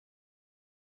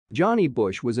Johnny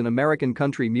Bush was an American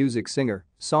country music singer,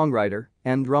 songwriter,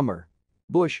 and drummer.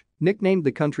 Bush, nicknamed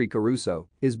the country Caruso,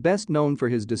 is best known for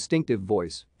his distinctive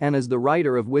voice and as the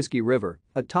writer of Whiskey River,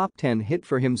 a top 10 hit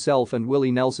for himself and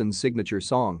Willie Nelson's signature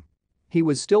song. He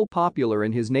was still popular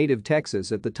in his native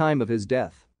Texas at the time of his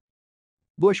death.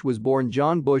 Bush was born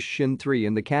John Bush Shin III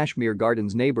in the Kashmir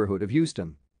Gardens neighborhood of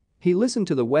Houston. He listened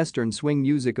to the western swing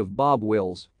music of Bob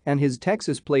Wills and his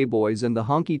Texas Playboys and the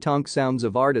honky-tonk sounds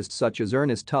of artists such as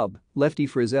Ernest Tubb, Lefty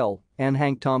Frizzell, and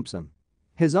Hank Thompson.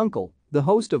 His uncle, the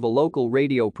host of a local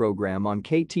radio program on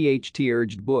KTHT,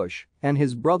 urged Bush and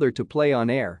his brother to play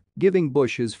on air, giving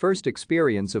Bush his first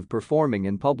experience of performing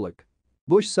in public.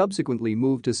 Bush subsequently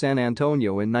moved to San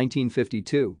Antonio in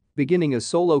 1952, beginning a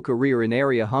solo career in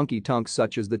area honky-tonks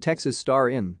such as the Texas Star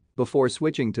Inn, before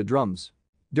switching to drums.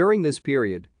 During this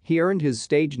period, he earned his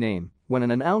stage name when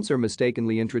an announcer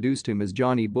mistakenly introduced him as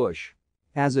Johnny Bush.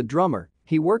 As a drummer,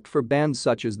 he worked for bands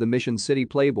such as the Mission City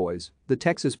Playboys, the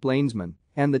Texas Plainsmen,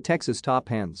 and the Texas Top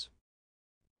Hens.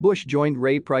 Bush joined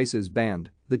Ray Price's band,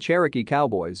 the Cherokee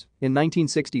Cowboys, in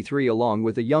 1963 along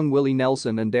with a young Willie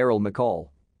Nelson and Daryl McCall.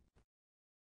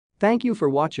 Thank you for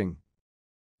watching.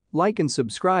 Like and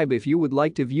subscribe if you would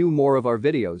like to view more of our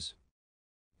videos.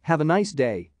 Have a nice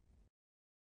day.